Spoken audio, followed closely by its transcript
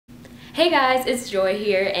Hey guys, it's Joy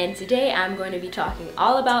here, and today I'm going to be talking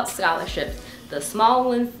all about scholarships. The small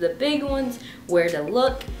ones, the big ones, where to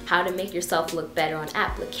look, how to make yourself look better on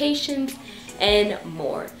applications, and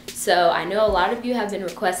more. So I know a lot of you have been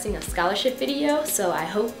requesting a scholarship video, so I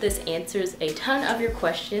hope this answers a ton of your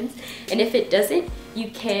questions. And if it doesn't, you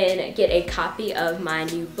can get a copy of my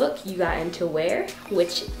new book, You Got Into Where,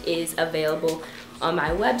 which is available on my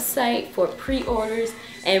website for pre-orders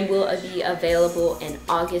and will be available in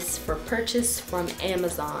August for purchase from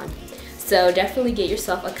Amazon. So definitely get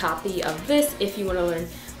yourself a copy of this if you want to learn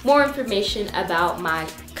more information about my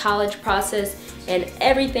college process and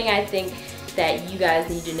everything I think that you guys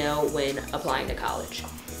need to know when applying to college.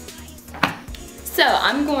 So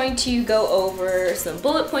I'm going to go over some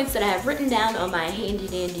bullet points that I have written down on my handy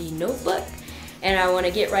dandy notebook, and I want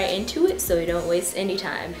to get right into it so we don't waste any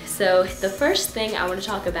time. So the first thing I want to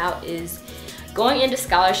talk about is going into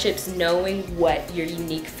scholarships knowing what your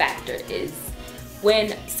unique factor is.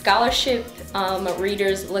 When scholarship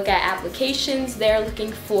readers look at applications, they're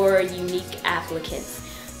looking for unique applicants.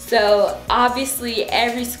 So obviously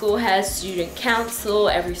every school has student council,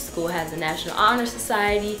 every school has a National Honor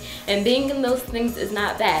Society, and being in those things is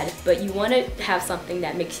not bad, but you want to have something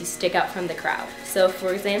that makes you stick out from the crowd. So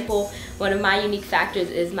for example, one of my unique factors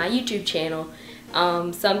is my YouTube channel.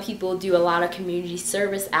 Some people do a lot of community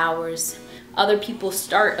service hours. Other people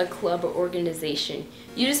start a club or organization.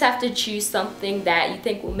 You just have to choose something that you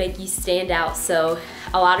think will make you stand out. So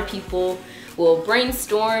a lot of people will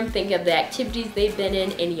brainstorm, think of the activities they've been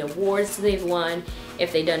in, any awards they've won,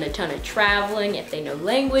 if they've done a ton of traveling, if they know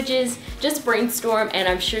languages. Just brainstorm, and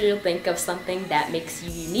I'm sure you'll think of something that makes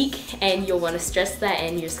you unique, and you'll want to stress that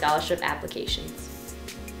in your scholarship applications.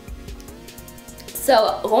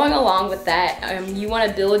 So going along with that, you want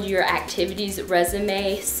to build your activities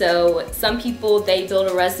resume. So some people, they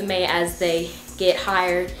build a resume as they get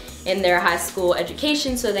hired in their high school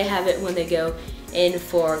education, so they have it when they go in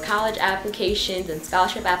for college applications and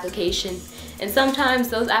scholarship applications. And sometimes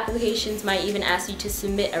those applications might even ask you to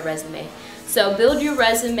submit a resume. So build your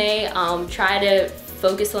resume, try to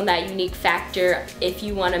focus on that unique factor. If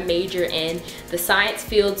you want to major in the science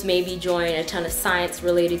fields, maybe join a ton of science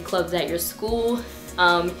related clubs at your school.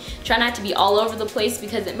 Try not to be all over the place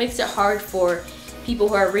because it makes it hard for people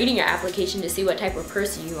who are reading your application to see what type of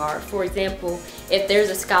person you are. For example, if there's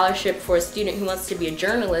a scholarship for a student who wants to be a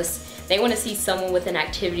journalist, they want to see someone with an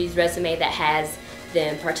activities resume that has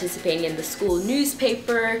them participating in the school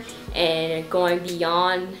newspaper and going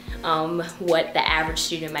beyond what the average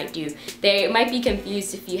student might do. They might be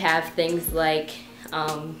confused if you have things like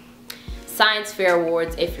science fair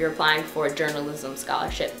awards if you're applying for a journalism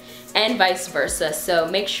scholarship, and vice versa. So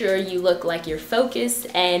make sure you look like you're focused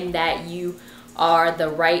and that you are the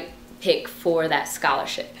right pick for that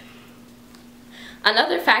scholarship.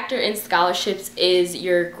 Another factor in scholarships is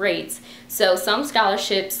your grades. So some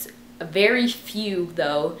scholarships, very few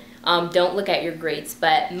though, don't look at your grades,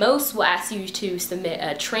 but most will ask you to submit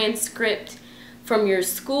a transcript from your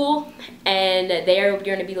school, and they're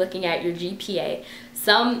going to be looking at your GPA.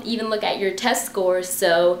 Some even look at your test scores,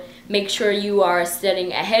 so make sure you are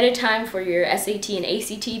studying ahead of time for your SAT and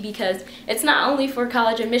ACT, because it's not only for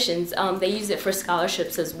college admissions, they use it for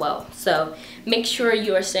scholarships as well. So make sure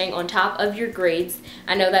you are staying on top of your grades.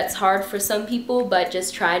 I know that's hard for some people, but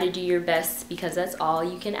just try to do your best because that's all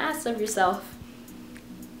you can ask of yourself.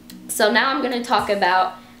 So now I'm going to talk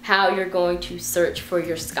about how you're going to search for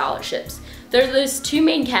your scholarships. There's two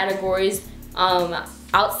main categories,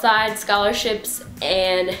 outside scholarships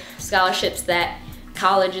and scholarships that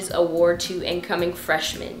colleges award to incoming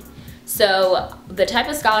freshmen. So the type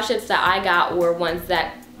of scholarships that I got were ones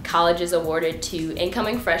that colleges awarded to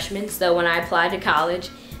incoming freshmen. So when I applied to college,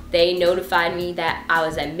 they notified me that I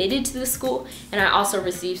was admitted to the school, and I also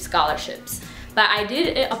received scholarships. But I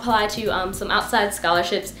did apply to some outside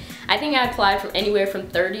scholarships. I think I applied for anywhere from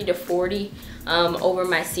 30 to 40 over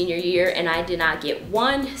my senior year, and I did not get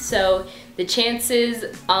one. So the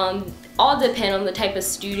chances all depend on the type of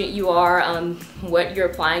student you are, what you're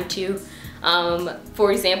applying to.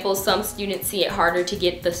 For example, some students see it harder to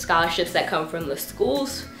get the scholarships that come from the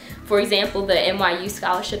schools. For example, the NYU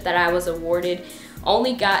scholarship that I was awarded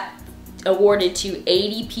only got awarded to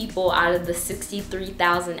 80 people out of the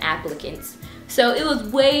 63,000 applicants. So it was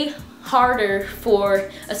way harder for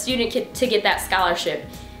a student to get that scholarship.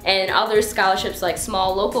 And other scholarships, like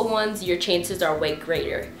small local ones, your chances are way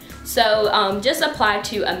greater. So just apply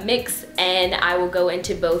to a mix, and I will go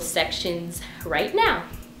into both sections right now.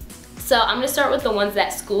 So I'm going to start with the ones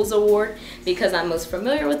that schools award because I'm most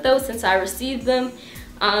familiar with those since I received them.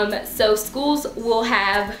 So schools will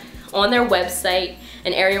have on their website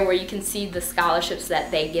an area where you can see the scholarships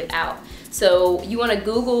that they give out. So you want to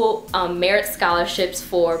Google merit scholarships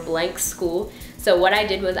for blank school. So what I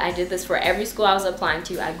did was I did this for every school I was applying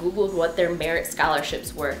to. I Googled what their merit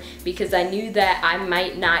scholarships were because I knew that I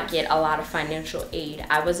might not get a lot of financial aid.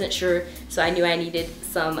 I wasn't sure, so I knew I needed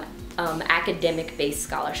some academic-based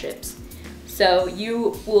scholarships. So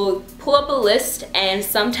you will pull up a list, and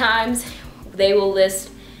sometimes they will list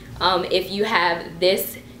if you have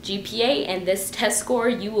this GPA and this test score,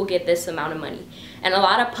 you will get this amount of money. And a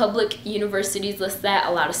lot of public universities list that,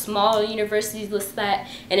 a lot of smaller universities list that,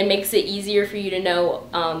 and it makes it easier for you to know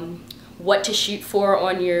what to shoot for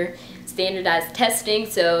on your standardized testing.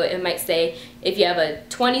 So it might say if you have a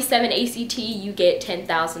 27 ACT, you get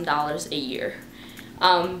 $10,000 a year.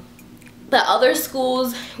 The other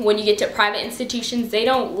schools, when you get to private institutions, they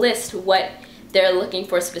don't list what they're looking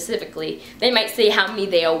for specifically. They might say how many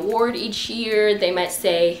they award each year. They might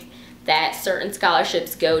say that certain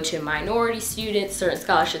scholarships go to minority students, certain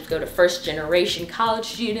scholarships go to first-generation college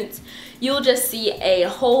students. You'll just see a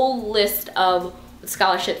whole list of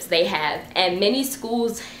scholarships they have, and many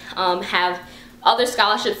schools have other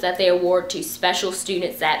scholarships that they award to special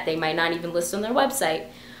students that they might not even list on their website.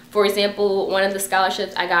 For example, one of the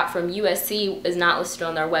scholarships I got from USC is not listed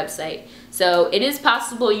on their website. So it is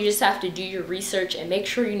possible, you just have to do your research and make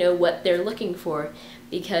sure you know what they're looking for.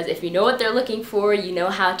 Because if you know what they're looking for, you know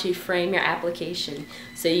how to frame your application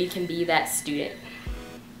so you can be that student.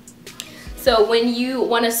 So when you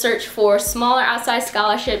want to search for smaller outside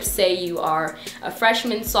scholarships, say you are a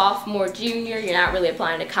freshman, sophomore, junior, you're not really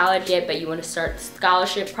applying to college yet, but you want to start the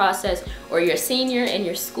scholarship process, or you're a senior and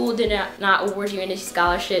your school did not award you any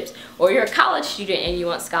scholarships, or you're a college student and you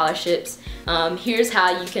want scholarships, here's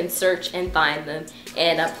how you can search and find them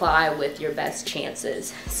and apply with your best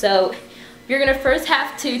chances. So you're going to first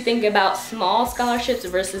have to think about small scholarships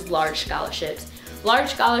versus large scholarships. Large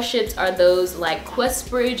scholarships are those like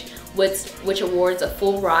QuestBridge, which awards a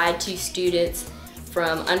full ride to students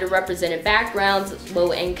from underrepresented backgrounds,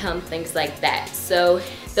 low income, things like that. So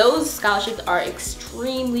those scholarships are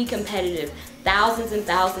extremely competitive. Thousands and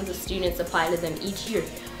thousands of students apply to them each year,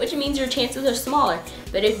 which means your chances are smaller.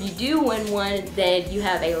 But if you do win one, then you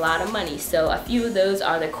have a lot of money. So a few of those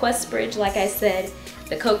are the QuestBridge, like I said,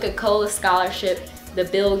 the Coca-Cola scholarship, the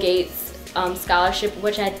Bill Gates scholarship,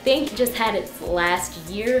 which I think just had its last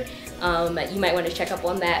year. You might want to check up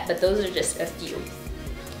on that, but those are just a few.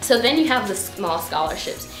 So then you have the small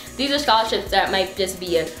scholarships. These are scholarships that might just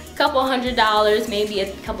be a couple $100, maybe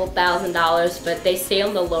a couple $1,000, but they stay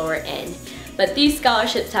on the lower end. But these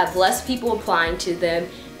scholarships have less people applying to them,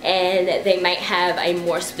 and they might have a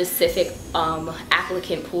more specific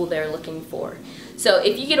applicant pool they're looking for. So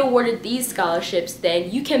if you get awarded these scholarships,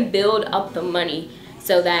 then you can build up the money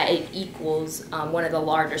so that it equals one of the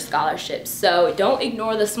larger scholarships. So don't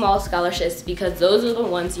ignore the small scholarships because those are the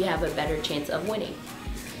ones you have a better chance of winning.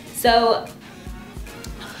 So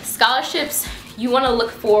scholarships, you want to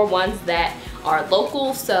look for ones that are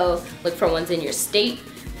local, so look for ones in your state,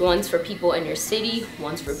 ones for people in your city,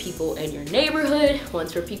 ones for people in your neighborhood,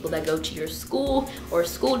 ones for people that go to your school or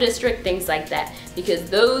school district, things like that, because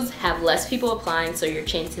those have less people applying, so your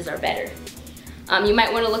chances are better. You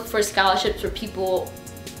might want to look for scholarships for people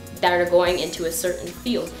that are going into a certain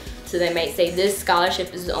field. So they might say this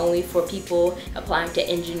scholarship is only for people applying to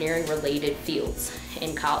engineering related fields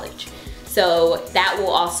in college. So that will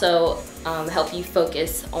also help you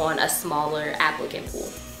focus on a smaller applicant pool.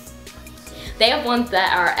 They have ones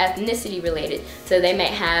that are ethnicity related. So they may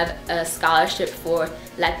have a scholarship for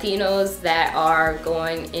Latinos that are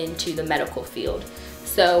going into the medical field.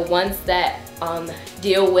 So ones that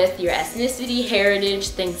deal with your ethnicity, heritage,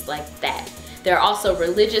 things like that. There are also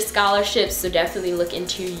religious scholarships, so definitely look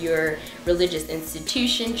into your religious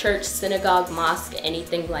institution, church, synagogue, mosque,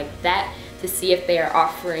 anything like that, to see if they are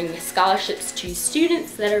offering scholarships to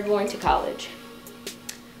students that are going to college.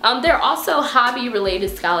 There are also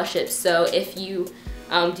hobby-related scholarships, so if you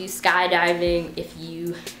do skydiving, if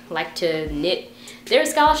you like to knit, there are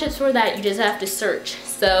scholarships for that. You just have to search.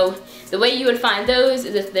 So the way you would find those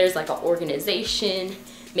is if there's like an organization.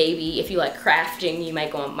 Maybe if you like crafting, you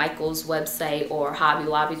might go on Michael's website or Hobby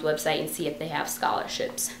Lobby's website and see if they have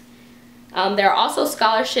scholarships. There are also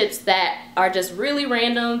scholarships that are just really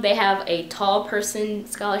random. They have a tall person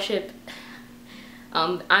scholarship.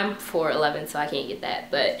 I'm 4'11", so I can't get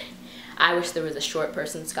that, but I wish there was a short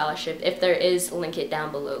person scholarship. If there is, link it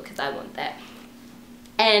down below because I want that.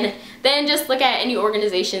 And then just look at any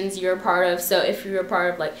organizations you're a part of. So if you're a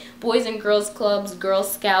part of like Boys and Girls Clubs, Girl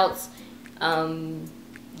Scouts,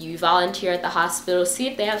 you volunteer at the hospital, see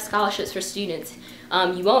if they have scholarships for students.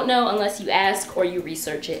 You won't know unless you ask or you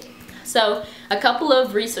research it. So a couple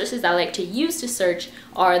of resources I like to use to search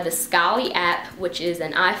are the Scholly app, which is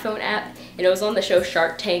an iPhone app, and it was on the show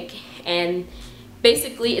Shark Tank, and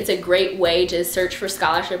basically it's a great way to search for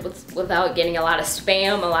scholarship without getting a lot of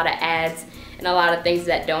spam, a lot of ads, and a lot of things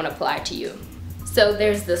that don't apply to you. So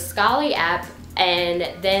there's the Scholly app,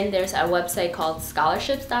 and then there's a website called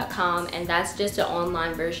scholarships.com, and that's just an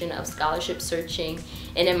online version of scholarship searching,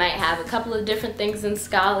 and it might have a couple of different things in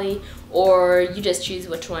Scholly, or you just choose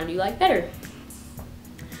which one you like better.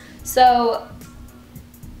 So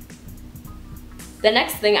the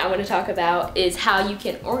next thing I want to talk about is how you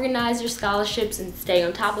can organize your scholarships and stay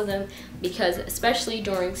on top of them, because especially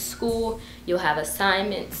during school, you'll have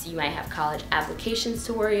assignments, you might have college applications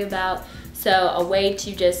to worry about. So a way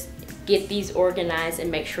to just get these organized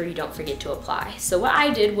and make sure you don't forget to apply. So what I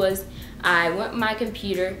did was I went on my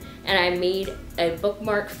computer and I made a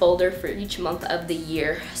bookmark folder for each month of the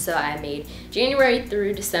year. So I made January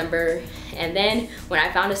through December, and then when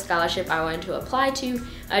I found a scholarship I wanted to apply to,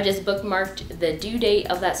 I just bookmarked the due date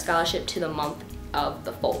of that scholarship to the month of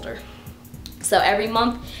the folder. So every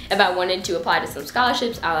month, if I wanted to apply to some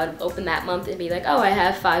scholarships, I would open that month and be like, oh, I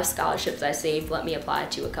have 5 scholarships I saved, let me apply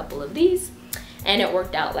to a couple of these. And it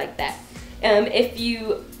worked out like that. If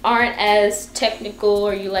you aren't as technical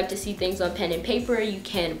or you like to see things on pen and paper, you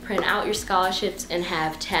can print out your scholarships and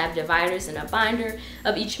have tab dividers in a binder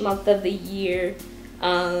of each month of the year.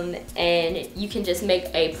 And you can just make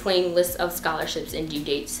a plain list of scholarships and due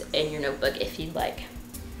dates in your notebook if you'd like.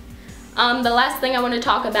 The last thing I want to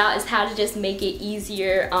talk about is how to just make it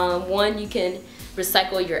easier. One, you can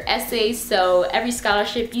recycle your essays. So every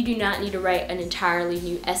scholarship, you do not need to write an entirely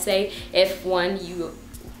new essay if one you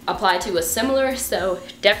apply to a similar. So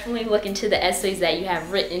definitely look into the essays that you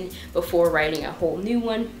have written before writing a whole new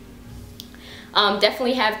one.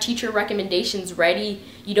 Definitely have teacher recommendations ready.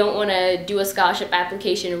 You don't want to do a scholarship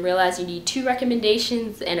application and realize you need 2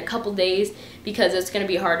 recommendations in a couple days, because it's going to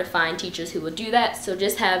be hard to find teachers who will do that. So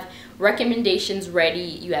just have recommendations ready.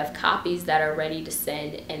 You have copies that are ready to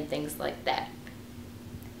send and things like that.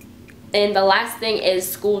 And the last thing is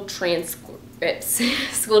school transcripts.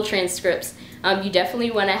 School transcripts. You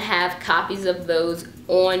definitely want to have copies of those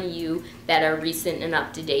on you that are recent and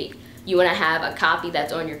up to date. You want to have a copy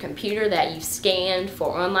that's on your computer that you scanned for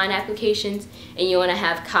online applications, and you want to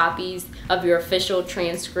have copies of your official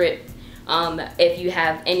transcript if you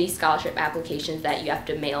have any scholarship applications that you have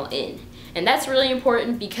to mail in. And that's really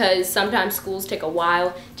important because sometimes schools take a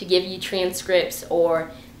while to give you transcripts,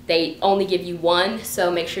 or they only give you one,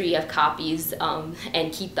 so make sure you have copies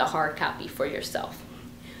and keep the hard copy for yourself.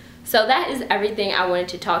 So that is everything I wanted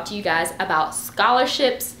to talk to you guys about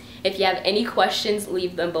scholarships. If you have any questions,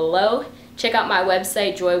 leave them below. Check out my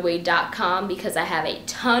website, joywade.com, because I have a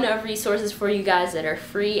ton of resources for you guys that are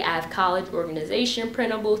free. I have college organization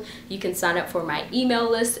printables. You can sign up for my email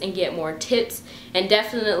list and get more tips. And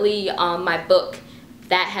definitely my book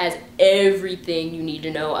that has everything you need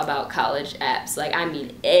to know about college apps. Like, I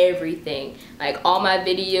mean everything. Like all my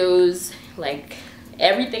videos, like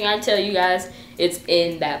everything I tell you guys, it's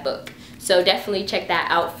in that book. So definitely check that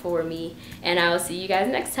out for me, and I will see you guys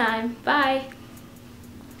next time. Bye.